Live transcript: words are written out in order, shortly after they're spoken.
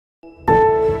This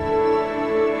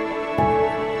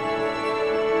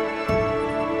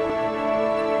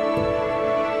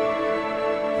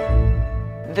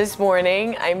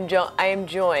morning, I am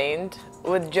joined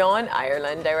with John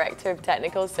Ireland, Director of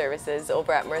Technical Services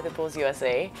over at Myrtha Pools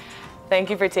USA. Thank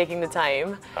you for taking the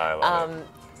time. I love it.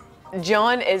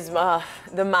 John is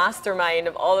the mastermind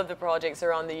of all of the projects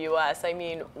around the US. I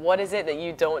mean, what is it that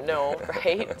you don't know,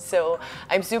 right? So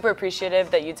I'm super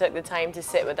appreciative that you took the time to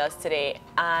sit with us today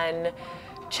and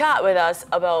chat with us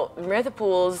about Myrtha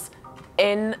Pools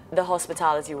in the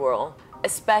hospitality world,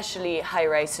 especially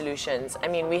high-rise solutions. I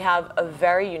mean, we have a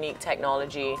very unique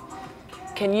technology.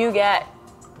 Can you get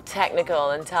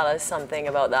technical and tell us something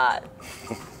about that?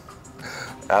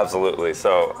 Absolutely.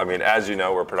 So, I mean, as you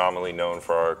know, we're predominantly known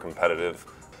for our competitive,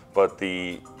 but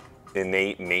the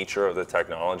innate nature of the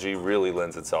technology really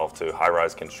lends itself to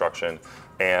high-rise construction,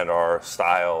 and our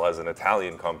style as an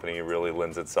Italian company really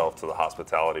lends itself to the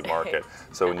hospitality market.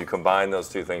 So when you combine those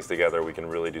two things together, we can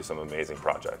really do some amazing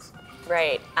projects.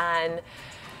 Right, and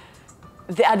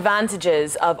the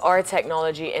advantages of our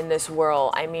technology in this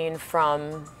world, I mean,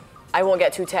 from, I won't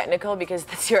get too technical because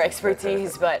that's your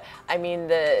expertise, but I mean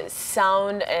the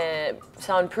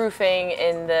soundproofing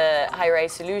in the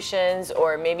high-rise solutions,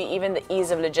 or maybe even the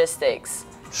ease of logistics.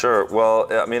 Sure. Well,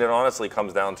 I mean, it honestly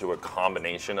comes down to a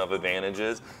combination of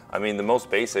advantages. I mean, the most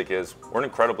basic is we're an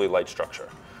incredibly light structure.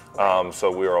 So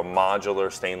we are a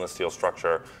modular stainless steel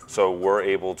structure, so we're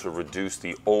able to reduce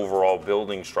the overall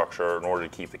building structure in order to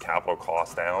keep the capital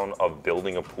cost down of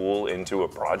building a pool into a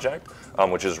project,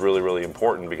 which is really, really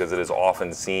important because it is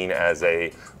often seen as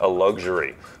a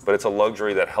luxury, but it's a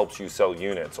luxury that helps you sell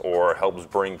units or helps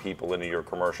bring people into your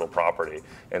commercial property,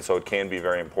 and so it can be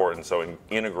very important. So in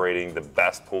integrating the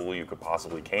best pool you could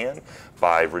possibly can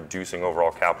by reducing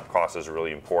overall capital costs is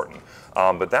really important.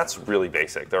 But that's really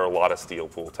basic. There are a lot of steel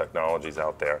pool technologies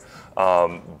out there.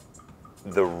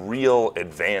 The real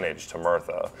advantage to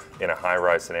Myrtha in a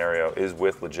high-rise scenario is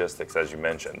with logistics, as you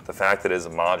mentioned. The fact that it is a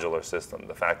modular system,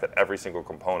 the fact that every single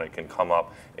component can come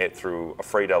up through a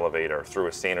freight elevator, through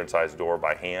a standard-sized door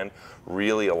by hand,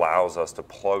 really allows us to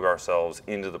plug ourselves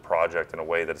into the project in a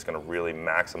way that is going to really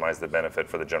maximize the benefit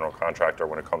for the general contractor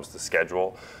when it comes to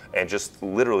schedule and just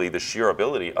literally the sheer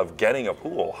ability of getting a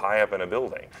pool high up in a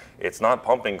building. It's not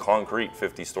pumping concrete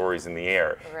 50 stories in the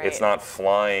air. Right. It's not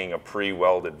flying a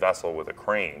pre-welded vessel with a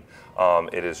crane.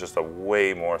 It is just a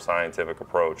way more scientific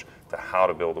approach to how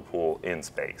to build a pool in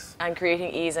space. And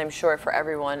creating ease, I'm sure, for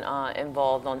everyone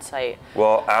involved on site.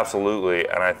 Well, absolutely.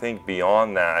 And I think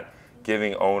beyond that,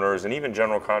 giving owners and even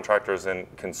general contractors and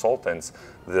consultants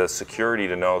the security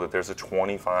to know that there's a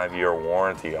 25-year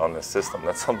warranty on this system.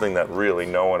 That's something that really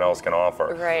no one else can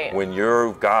offer. Right. When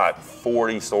you've got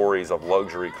 40 stories of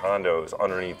luxury condos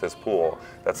underneath this pool,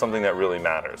 that's something that really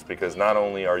matters, because not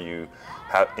only are you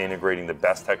integrating the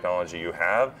best technology you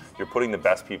have, you're putting the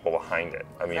best people behind it.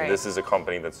 I mean, Right. This is a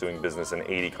company that's doing business in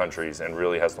 80 countries and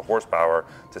really has the horsepower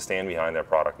to stand behind their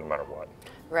product no matter what.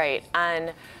 Right,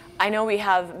 and I know we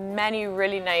have many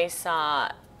really nice,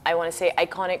 I want to say,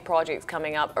 iconic projects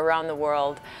coming up around the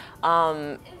world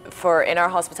in our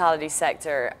hospitality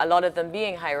sector, a lot of them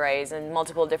being high-rise and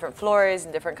multiple different floors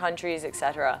in different countries,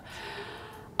 etc.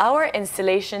 Our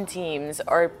installation teams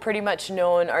are pretty much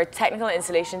known, our technical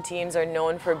installation teams are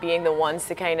known for being the ones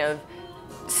to kind of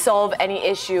solve any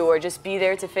issue or just be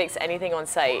there to fix anything on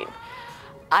site.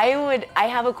 I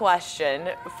have a question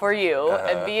for you,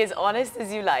 and be as honest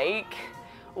as you like.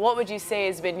 What would you say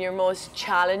has been your most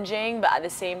challenging but at the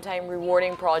same time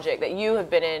rewarding project that you have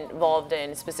been involved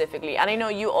in specifically? And I know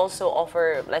you also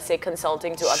offer, let's say,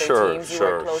 consulting to other teams. You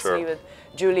work closely with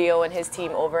Julio and his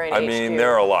team over in HQ. I mean,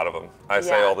 there are a lot of them. I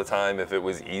say all the time, if it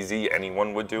was easy,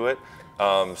 anyone would do it.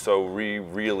 So we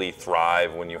really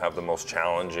thrive when you have the most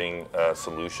challenging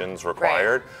solutions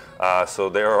required. Right. So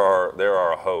there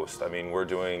are a host. I mean, we're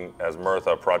doing, as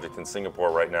Myrtha, a project in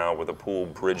Singapore right now with a pool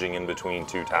bridging in between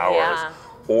two towers. Yeah.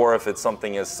 Or if it's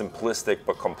something as simplistic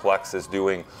but complex as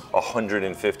doing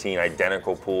 115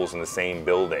 identical pools in the same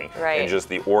building. Right. And just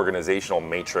the organizational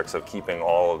matrix of keeping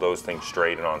all of those things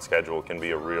straight and on schedule can be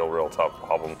a real tough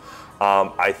problem.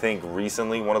 I think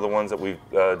recently one of the ones that we've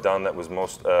done that was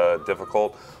most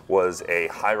difficult was a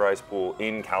high-rise pool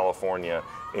in California,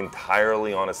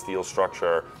 entirely on a steel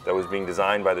structure that was being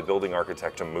designed by the building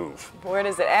architect to move. Where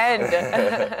does it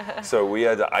end? So we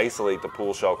had to isolate the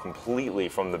pool shell completely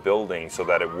from the building so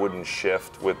that it wouldn't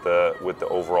shift with the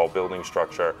overall building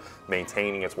structure,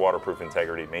 maintaining its waterproof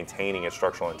integrity, maintaining its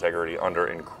structural integrity under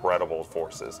incredible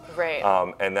forces. Right.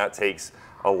 And that takes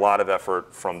a lot of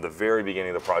effort from the very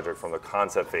beginning of the project, from the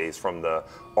concept phase, from the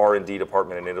R&D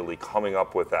department in Italy coming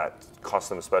up with that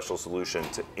custom special solution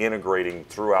to integrating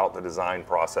throughout the design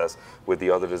process with the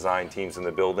other design teams in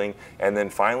the building, and then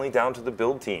finally down to the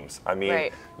build teams. I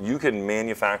mean, you can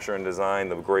manufacture and design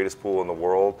the greatest pool in the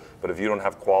world, but if you don't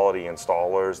have quality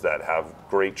installers that have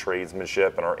great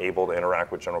tradesmanship and are able to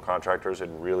interact with general contractors, it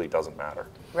really doesn't matter.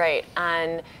 Right,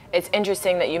 and it's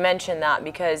interesting that you mentioned that,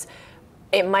 because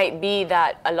it might be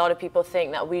that a lot of people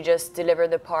think that we just deliver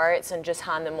the parts and just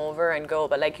hand them over and go,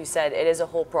 but like you said, it is a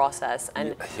whole process.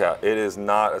 And yeah, it is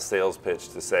not a sales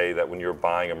pitch to say that when you're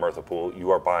buying a Myrtha pool,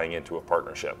 you are buying into a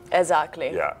partnership.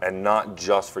 Exactly. Yeah, and not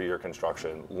just for your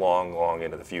construction, long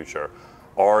into the future.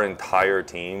 Our entire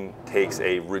team takes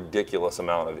a ridiculous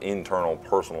amount of internal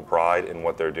personal pride in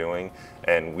what they're doing,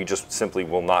 and we just simply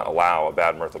will not allow a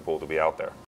bad Myrtha pool to be out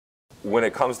there. When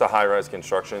it comes to high-rise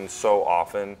construction, so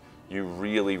often you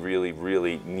really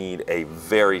need a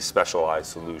very specialized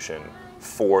solution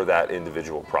for that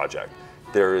individual project.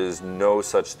 There is no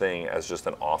such thing as just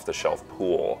an off-the-shelf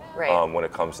pool when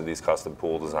it comes to these custom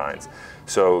pool designs.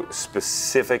 So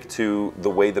specific to the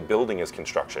way the building is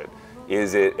constructed,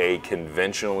 is it a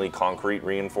conventionally concrete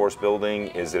reinforced building?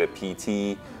 Is it a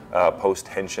PT,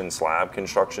 post-tension slab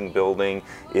construction building?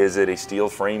 Is it a steel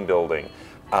frame building?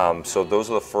 So those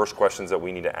are the first questions that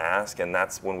we need to ask, and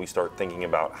that's when we start thinking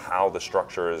about how the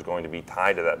structure is going to be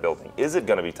tied to that building. Is it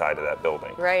going to be tied to that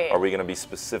building? Right. Are we going to be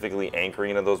specifically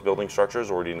anchoring into those building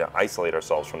structures, or do we need to isolate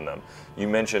ourselves from them? You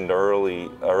mentioned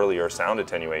earlier sound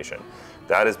attenuation.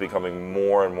 That is becoming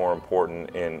more and more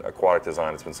important in aquatic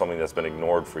design. It's been something that's been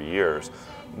ignored for years.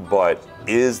 But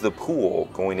is the pool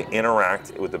going to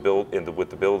interact with the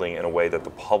building in a way that the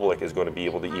public is going to be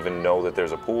able to even know that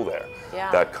there's a pool there? Yeah.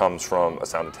 That comes from a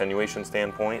sound attenuation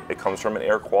standpoint. It comes from an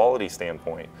air quality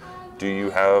standpoint. Do you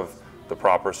have the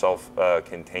proper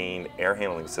self-contained air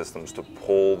handling systems to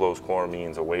pull those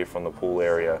chloramines away from the pool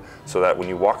area so that when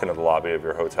you walk into the lobby of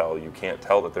your hotel, you can't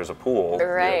tell that there's a pool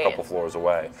a couple floors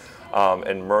away?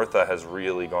 And Myrtha has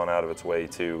really gone out of its way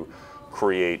to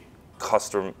create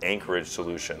custom anchorage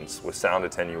solutions with sound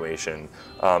attenuation,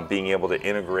 being able to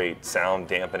integrate sound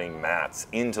dampening mats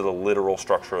into the literal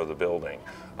structure of the building.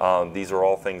 These are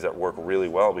all things that work really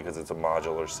well because it's a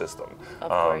modular system.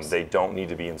 They don't need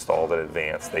to be installed in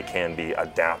advance. They can be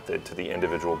adapted to the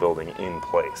individual building in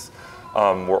place.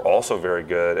 We're also very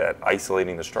good at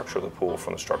isolating the structure of the pool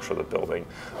from the structure of the building.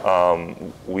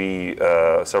 We,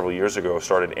 several years ago,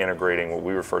 started integrating what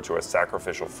we refer to as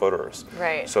sacrificial footers.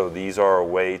 Right. So these are a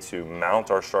way to mount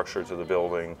our structure to the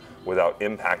building without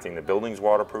impacting the building's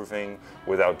waterproofing,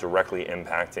 without directly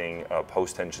impacting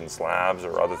post-tension slabs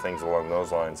or other things along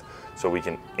those lines. So we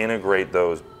can integrate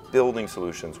those building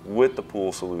solutions with the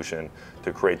pool solution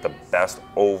to create the best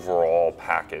overall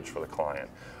package for the client.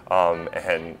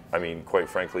 And I mean, quite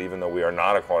frankly, even though we are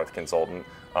not a aquatic consultant,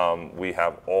 we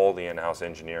have all the in-house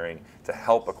engineering to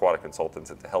help aquatic consultants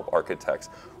and to help architects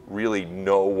really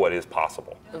know what is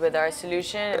possible. With our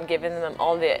solution and giving them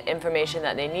all the information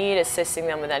that they need, assisting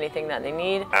them with anything that they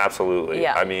need. Absolutely.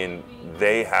 Yeah. I mean,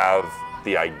 they have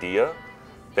the idea,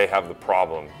 they have the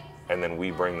problem, and then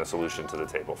we bring the solution to the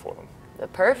table for them.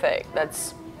 Perfect.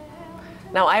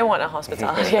 Now I want a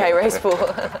hospitality high-rise pool.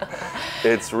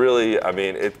 It's really, I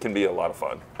mean, it can be a lot of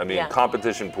fun. I mean,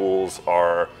 competition pools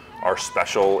are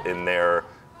special in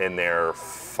their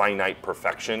finite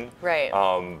perfection. Right.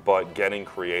 But getting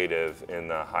creative in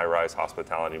the high-rise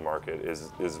hospitality market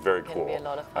is very cool. Can be a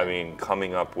lot of fun. I mean,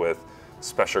 coming up with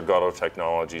special gutter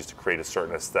technologies to create a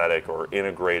certain aesthetic, or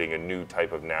integrating a new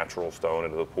type of natural stone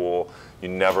into the pool. You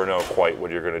never know quite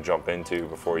what you're going to jump into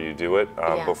before you do it.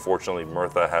 But fortunately,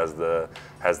 Myrtha has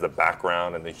the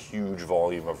background and the huge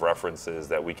volume of references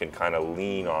that we can kind of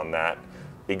lean on that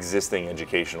existing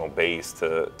educational base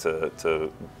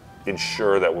to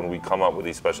ensure that when we come up with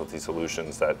these specialty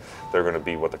solutions that they're going to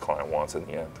be what the client wants in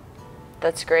the end.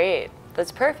 That's great.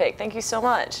 That's perfect. Thank you so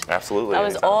much. Absolutely. That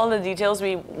was all the details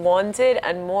we wanted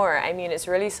and more. I mean, it's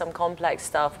really some complex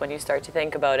stuff when you start to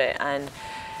think about it. And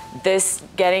this,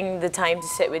 getting the time to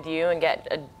sit with you and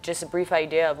get just a brief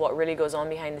idea of what really goes on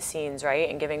behind the scenes, right?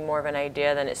 And giving more of an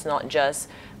idea that it's not just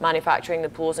manufacturing the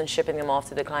pools and shipping them off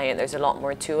to the client. There's a lot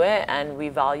more to it, and we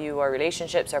value our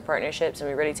relationships, our partnerships, and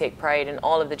we really take pride in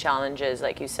all of the challenges,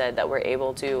 like you said, that we're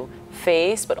able to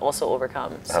face but also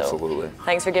overcome. So absolutely.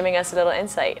 Thanks for giving us a little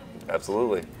insight.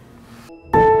 Absolutely.